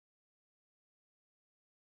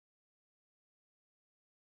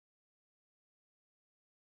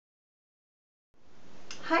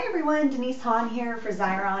Hi everyone, Denise Hahn here for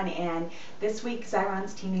Xyron, and this week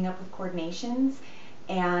Xyron's teaming up with Coordinations,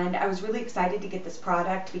 and I was really excited to get this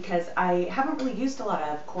product because I haven't really used a lot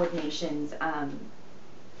of Coordinations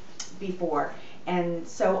before. And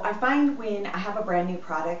so I find when I have a brand new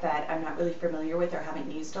product that I'm not really familiar with or haven't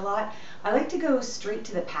used a lot, I like to go straight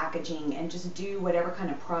to the packaging and just do whatever kind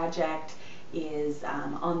of project is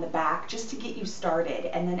on the back just to get you started.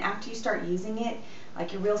 And then after you start using it,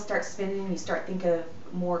 like your wheels start spinning, you start thinking of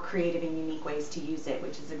more creative and unique ways to use it,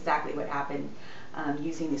 which is exactly what happened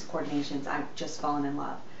using these Coordinations. I've just fallen in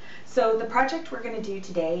love. So the project we're going to do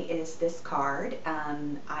today is this card.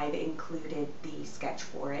 I've included the sketch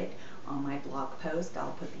for it on my blog post.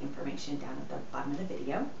 I'll put the information down at the bottom of the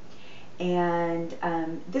video. And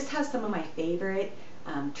this has some of my favorite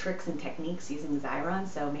tricks and techniques using Xyron,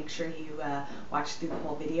 so make sure you watch through the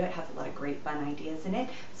whole video. It has a lot of great fun ideas in it.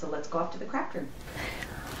 So let's go off to the craft room.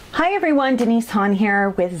 Hi everyone, Denise Hahn here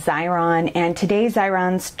with Xyron, and today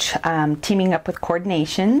Xyron's teaming up with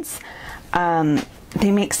Coordinations.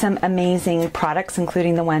 They make some amazing products,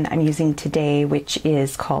 including the one I'm using today, which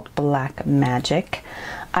is called Black Magic.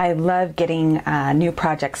 I love getting new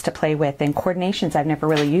projects to play with, and Coordinations I've never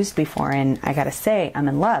really used before, and I gotta say, I'm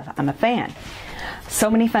in love. I'm a fan. So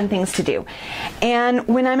many fun things to do. And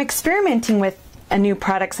when I'm experimenting with a new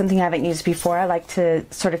product, something I haven't used before, I like to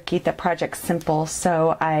sort of keep the project simple.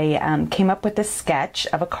 So I came up with a sketch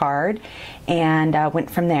of a card and went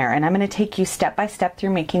from there. And I'm going to take you step by step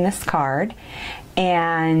through making this card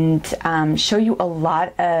and show you a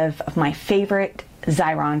lot of my favorite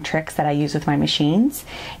Xyron tricks that I use with my machines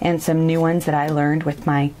and some new ones that I learned with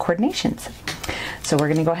my Coordinations. So we're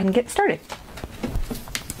going to go ahead and get started.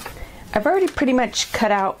 I've already pretty much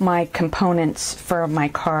cut out my components for my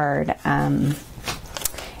card.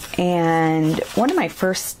 And one of my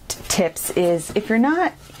first tips is, if you're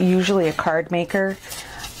not usually a card maker,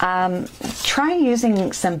 try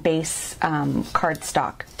using some base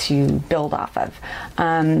cardstock to build off of.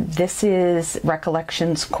 This is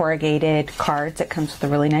Recollections corrugated cards. It comes with a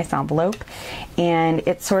really nice envelope, and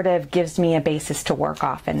it sort of gives me a basis to work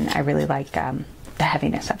off, and I really like the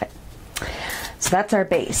heaviness of it. So that's our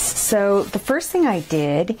base. So the first thing I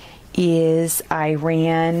did is I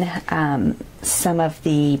ran some of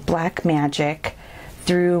the Black Magic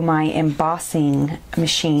through my embossing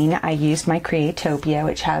machine. I used my Creatopia,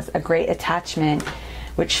 which has a great attachment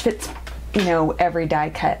which fits, you know, every die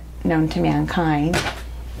cut known to mankind.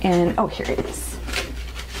 And oh, here it is.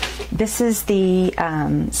 This is the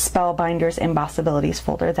Spellbinders Embossabilities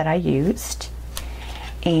folder that I used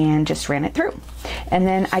and just ran it through. And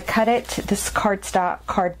then I cut it, this cardstock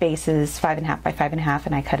card base is 5.5 by 5.5,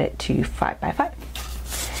 and I cut it to 5 by 5.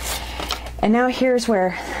 And now here's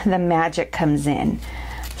where the magic comes in.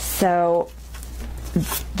 So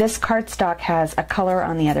this cardstock has a color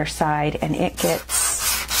on the other side, and it gets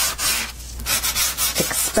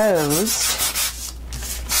exposed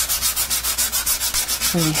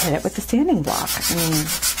when you hit it with the sanding block. I mean,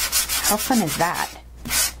 how fun is that?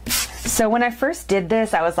 So when I first did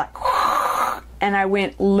this, I was like, and I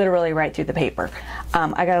went literally right through the paper.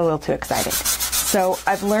 I got a little too excited. So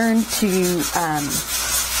I've learned to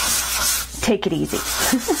take it easy.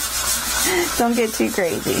 Don't get too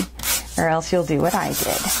crazy, or else you'll do what I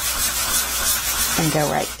did and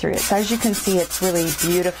go right through it. So as you can see, it's really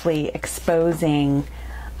beautifully exposing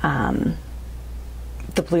the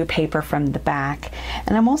blue paper from the back.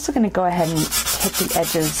 And I'm also going to go ahead and hit the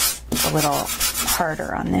edges a little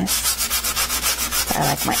harder on this. I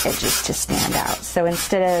like my edges to stand out. So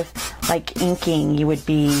instead of like inking, you would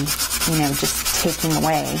be, you know, just taking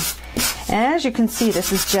away. And as you can see,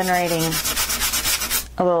 this is generating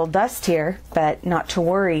a little dust here, but not to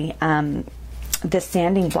worry. This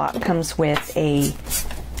sanding block comes with a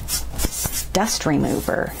dust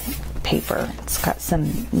remover paper. It's got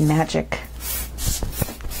some magic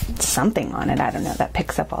something on it. I don't know, that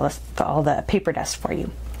picks up all the paper dust for you.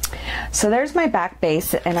 So there's my back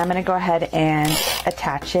base, and I'm going to go ahead and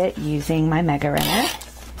attach it using my Mega Renner.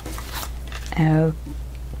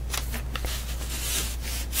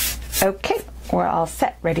 Okay, we're all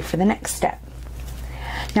set, ready for the next step.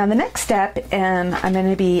 Now the next step, I'm going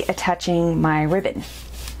to be attaching my ribbon.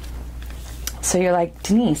 So you're like,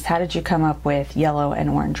 Denise, how did you come up with yellow and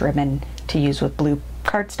orange ribbon to use with blue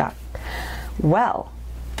cardstock? Well,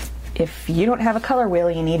 if you don't have a color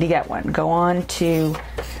wheel, you need to get one. Go on to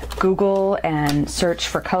Google and search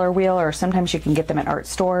for color wheel, or sometimes you can get them at art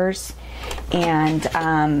stores. And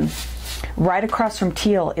right across from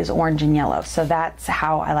teal is orange and yellow. So that's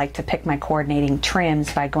how I like to pick my coordinating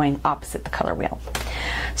trims, by going opposite the color wheel.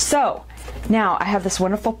 So now I have this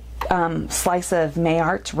wonderful slice of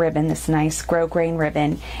Mayart's ribbon, this nice grosgrain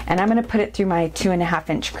ribbon, and I'm going to put it through my 2.5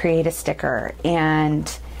 inch Create-A sticker. And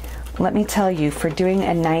let me tell you, for doing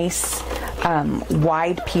a nice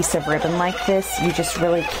wide piece of ribbon like this, you just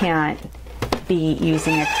really can't be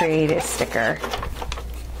using a Create-A sticker.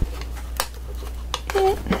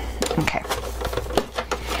 Okay.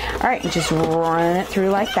 All right, you just run it through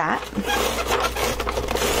like that.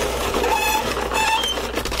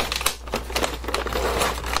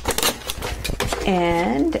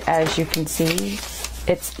 And as you can see,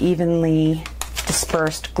 it's evenly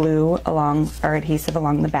dispersed glue along, or adhesive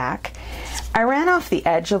along the back. I ran off the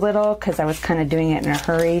edge a little because I was kind of doing it in a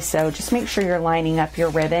hurry, so just make sure you're lining up your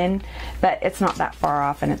ribbon, but it's not that far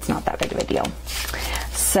off and it's not that big of a deal.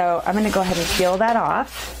 So I'm going to go ahead and peel that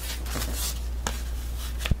off.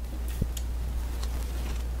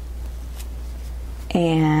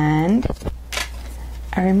 And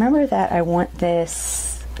I remember that I want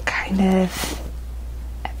this kind of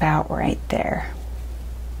about right there.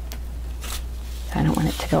 I don't want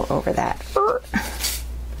it to go over that.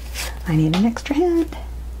 I need an extra hand.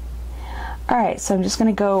 Alright, so I'm just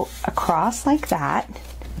going to go across like that.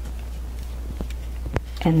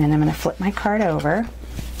 And then I'm going to flip my card over.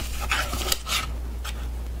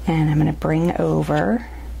 And I'm going to bring over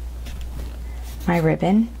my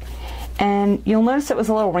ribbon. And you'll notice it was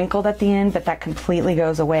a little wrinkled at the end, but that completely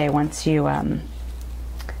goes away once you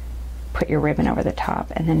put your ribbon over the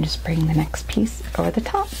top, and then just bring the next piece over the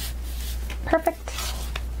top. Perfect.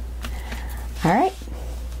 All right.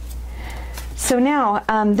 So now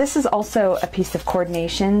this is also a piece of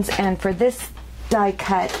coordinations, and for this die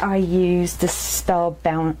cut I used the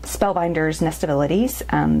Spellbinder's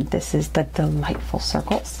Nestabilities. This is the Delightful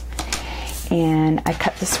Circles, and I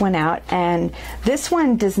cut this one out, and this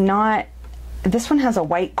one does not, this one has a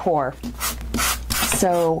white core,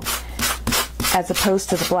 so as opposed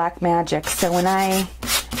to the Black Magic. So when I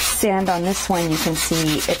sand on this one, you can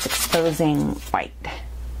see it's exposing white.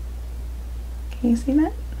 Can you see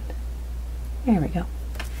that? There we go.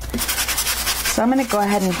 So I'm going to go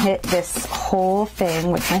ahead and hit this whole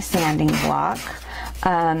thing with my sanding block.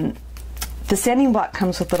 The sanding block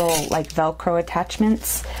comes with little like Velcro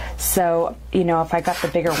attachments, so you know, if I got the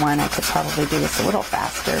bigger one I could probably do this a little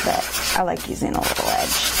faster, but I like using a little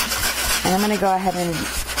edge. And I'm going to go ahead and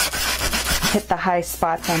hit the high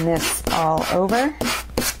spots on this all over,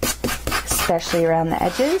 especially around the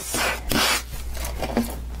edges.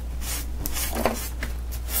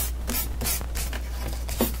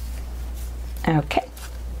 Okay,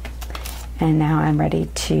 and now I'm ready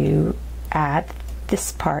to add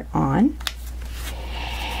this part on.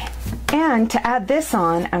 And to add this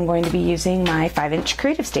on, I'm going to be using my 5-inch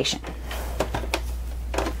Creative Station.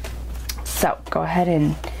 So go ahead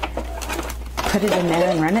and put it in there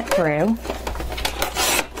and run it through.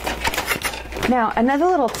 Now, another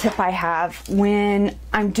little tip I have, when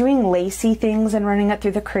I'm doing lacy things and running it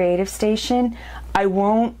through the Creative Station, I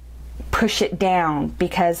won't push it down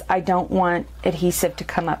because I don't want adhesive to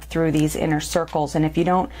come up through these inner circles, and if you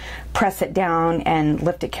don't press it down and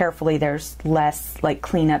lift it carefully, there's less like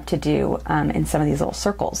cleanup to do in some of these little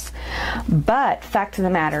circles. But fact of the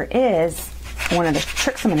matter is, one of the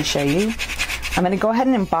tricks I'm going to show you, I'm going to go ahead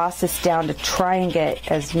and emboss this down to try and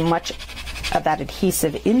get as much of that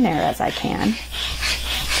adhesive in there as I can.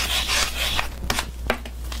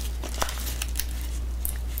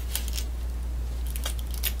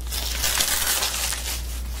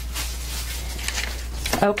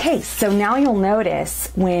 Okay, so now you'll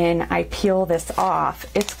notice when I peel this off,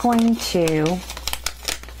 it's going to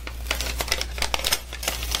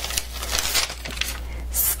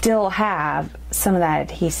still have some of that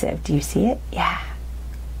adhesive. Do you see it? Yeah.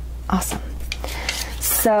 Awesome.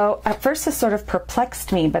 So at first this sort of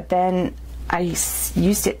perplexed me, but then I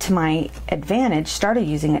used it to my advantage, started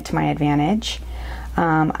using it to my advantage.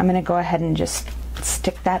 I'm going to go ahead and just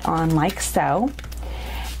stick that on like so.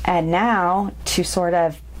 And now, to sort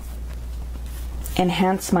of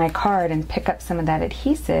enhance my card and pick up some of that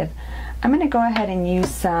adhesive, I'm going to go ahead and use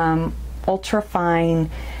some ultra fine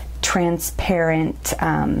transparent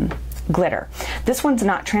glitter. This one's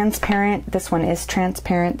not transparent, this one is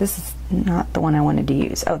transparent. This is not the one I wanted to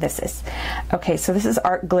use. Oh, this is. Okay, so this is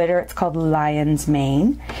art glitter. It's called Lion's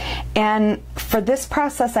Mane. And for this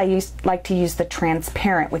process I like to use the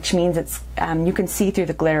transparent, which means it's you can see through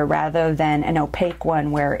the glitter rather than an opaque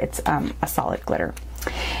one where it's a solid glitter.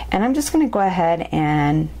 And I'm just going to go ahead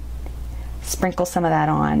and sprinkle some of that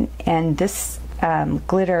on. And this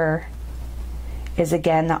glitter is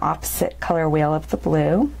again the opposite color wheel of the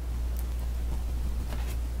blue.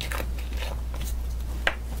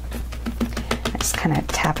 Just kind of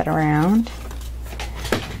tap it around,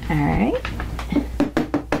 All right.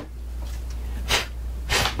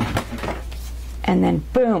 And then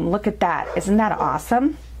boom, look at that. Isn't that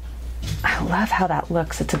awesome? I love how that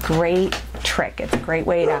looks. It's a great trick. It's a great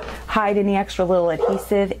way to hide any extra little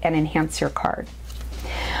adhesive and enhance your card.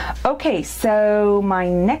 Okay, so my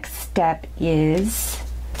next step is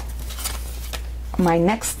my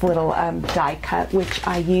next little die cut, which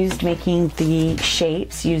I used making the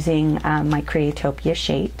shapes using my Creatopia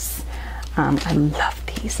shapes. I love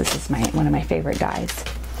these. This is one of my favorite dies.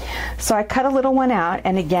 So I cut a little one out,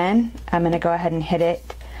 and again, I'm going to go ahead and hit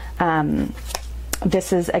it.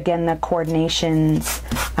 This is, again, the coordinations,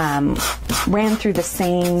 ran through the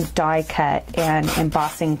same die cut and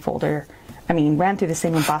embossing folder. Ran through the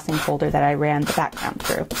same embossing folder that I ran the background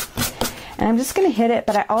through. And I'm just going to hit it,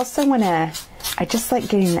 but I also want to, I just like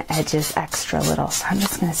getting the edges extra little, so I'm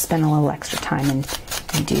just going to spend a little extra time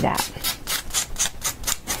and do that.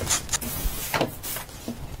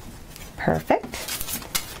 Perfect.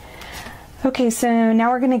 Okay, so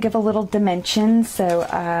now we're going to give a little dimension. So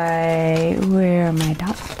where are my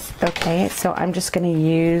dots? Okay, so I'm just going to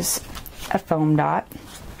use a foam dot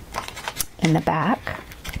in the back,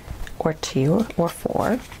 or 2 or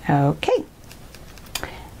 4. Okay,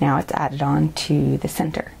 now it's added on to the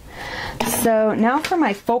center. So now for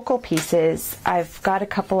my focal pieces, I've got a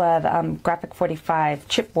couple of Graphic 45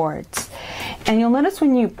 chipboards. And you'll notice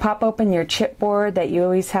when you pop open your chipboard that you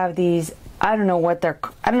always have these, I don't know what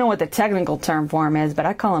the technical term for them is, but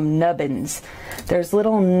I call them nubbins. There's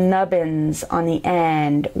little nubbins on the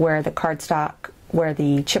end where the cardstock, where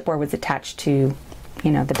the chipboard was attached to,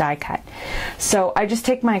 the die cut. So I just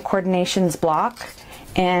take my coordinations block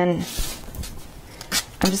and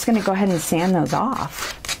I'm just going to go ahead and sand those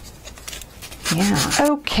off. Yeah.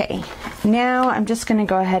 Okay. Now I'm just going to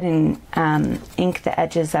go ahead and ink the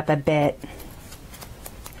edges up a bit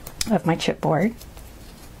of my chipboard.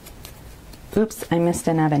 Oops, I missed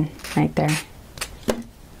a nubbin right there.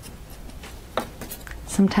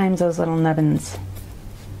 Sometimes those little nubbins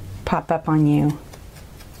pop up on you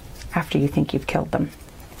after you think you've killed them.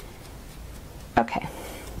 Okay.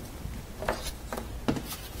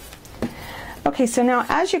 Okay, so now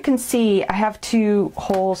as you can see, I have 2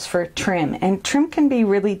 holes for trim, and trim can be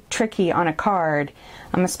really tricky on a card,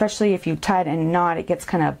 especially if you tie it in a knot, it gets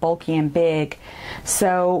kind of bulky and big.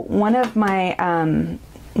 So one of my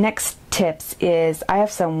next tips is I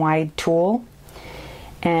have some wide tulle,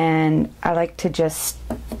 and I like to just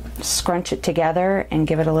scrunch it together and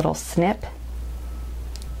give it a little snip.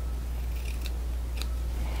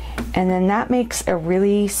 And then that makes a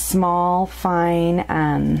really small,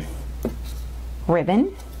 fine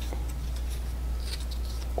ribbon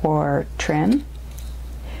or trim.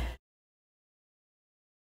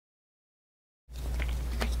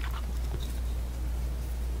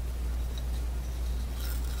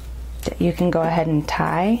 That you can go ahead and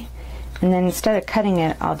tie, and then instead of cutting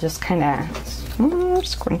it, I'll just kind of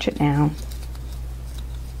scrunch it down.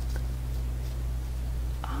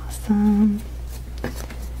 Awesome. I'm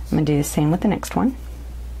going to do the same with the next one.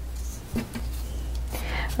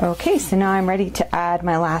 Okay, so now I'm ready to add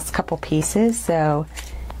my last couple pieces. So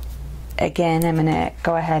again, I'm going to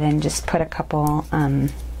go ahead and just put a couple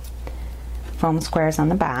foam squares on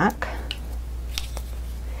the back.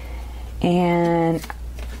 And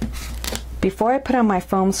before I put on my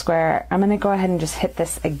foam square, I'm going to go ahead and just hit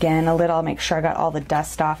this again a little, make sure I got all the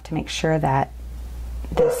dust off to make sure that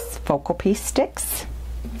this focal piece sticks.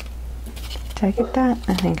 Did I get that?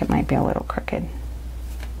 I think it might be a little crooked.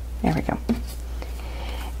 There we go.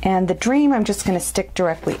 And the dream I'm just going to stick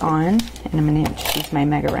directly on, and I'm going to use my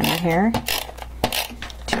Mega Runner here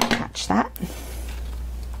to attach that.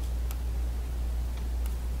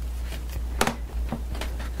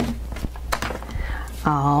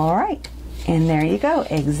 All right, and there you go.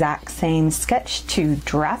 Exact same sketch, 2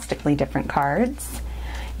 drastically different cards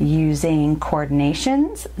using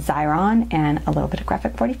coordinations, Xyron, and a little bit of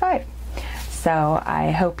Graphic 45. So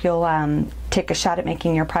I hope you'll take a shot at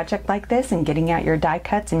making your project like this and getting out your die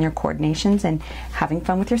cuts and your coordinations and having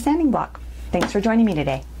fun with your sanding block. Thanks for joining me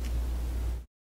today.